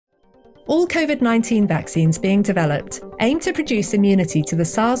All COVID-19 vaccines being developed aim to produce immunity to the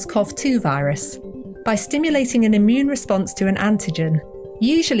SARS-CoV-2 virus by stimulating an immune response to an antigen,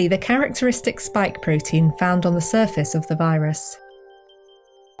 usually the characteristic spike protein found on the surface of the virus.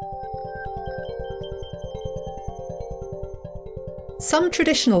 Some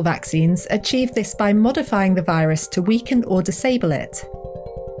traditional vaccines achieve this by modifying the virus to weaken or disable it,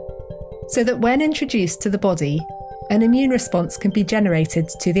 so that when introduced to the body, an immune response can be generated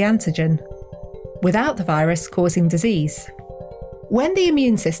to the antigen, without the virus causing disease. When the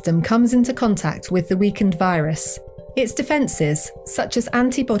immune system comes into contact with the weakened virus, its defences, such as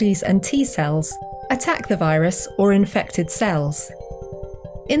antibodies and T cells, attack the virus or infected cells.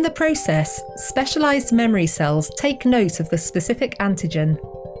 In the process, specialised memory cells take note of the specific antigen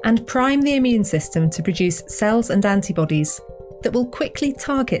and prime the immune system to produce cells and antibodies that will quickly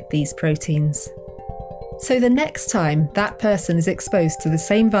target these proteins. So the next time that person is exposed to the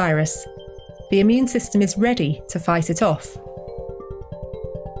same virus, the immune system is ready to fight it off.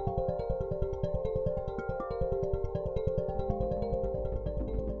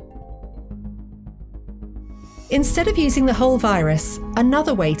 Instead of using the whole virus,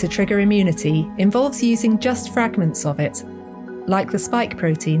 another way to trigger immunity involves using just fragments of it, like the spike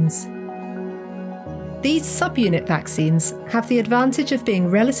proteins. These subunit vaccines have the advantage of being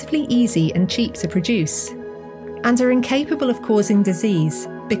relatively easy and cheap to produce, and are incapable of causing disease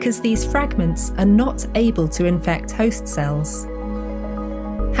because these fragments are not able to infect host cells.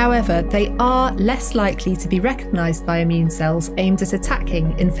 However, they are less likely to be recognised by immune cells aimed at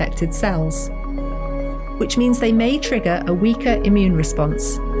attacking infected cells, which means they may trigger a weaker immune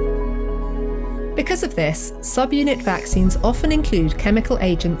response. Because of this, subunit vaccines often include chemical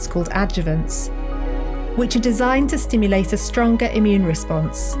agents called adjuvants, which are designed to stimulate a stronger immune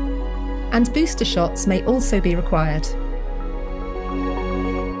response, and booster shots may also be required.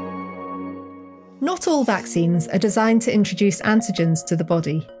 Not all vaccines are designed to introduce antigens to the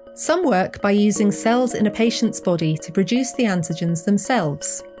body. Some work by using cells in a patient's body to produce the antigens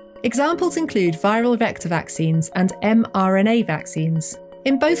themselves. Examples include viral vector vaccines and mRNA vaccines.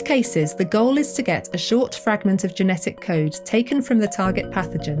 In both cases, the goal is to get a short fragment of genetic code taken from the target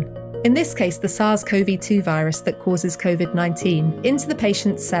pathogen, in this case the SARS-CoV-2 virus that causes COVID-19, into the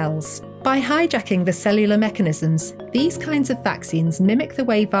patient's cells. By hijacking the cellular mechanisms, these kinds of vaccines mimic the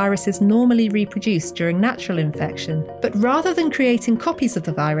way viruses normally reproduce during natural infection. But rather than creating copies of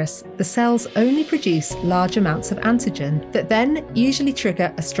the virus, the cells only produce large amounts of antigen that then usually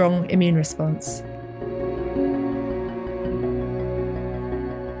trigger a strong immune response.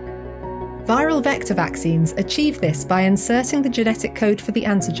 Viral vector vaccines achieve this by inserting the genetic code for the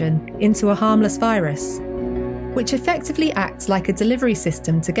antigen into a harmless virus, which effectively acts like a delivery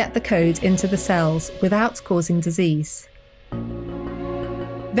system to get the code into the cells without causing disease.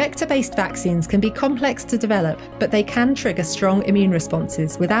 Vector-based vaccines can be complex to develop, but they can trigger strong immune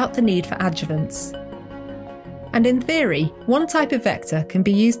responses without the need for adjuvants. And in theory, one type of vector can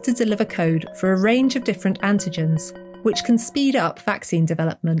be used to deliver code for a range of different antigens, which can speed up vaccine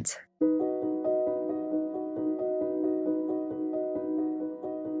development.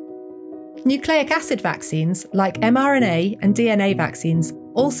 Nucleic acid vaccines, like mRNA and DNA vaccines,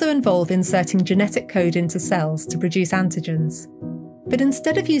 also involve inserting genetic code into cells to produce antigens. But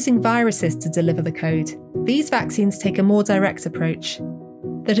instead of using viruses to deliver the code, these vaccines take a more direct approach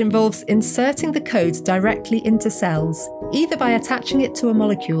that involves inserting the code directly into cells, either by attaching it to a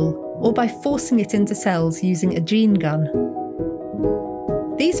molecule or by forcing it into cells using a gene gun.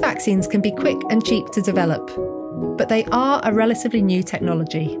 These vaccines can be quick and cheap to develop, but they are a relatively new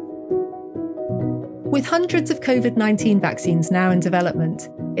technology. With hundreds of COVID-19 vaccines now in development,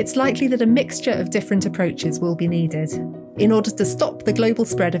 it's likely that a mixture of different approaches will be needed in order to stop the global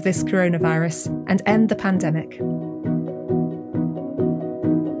spread of this coronavirus and end the pandemic.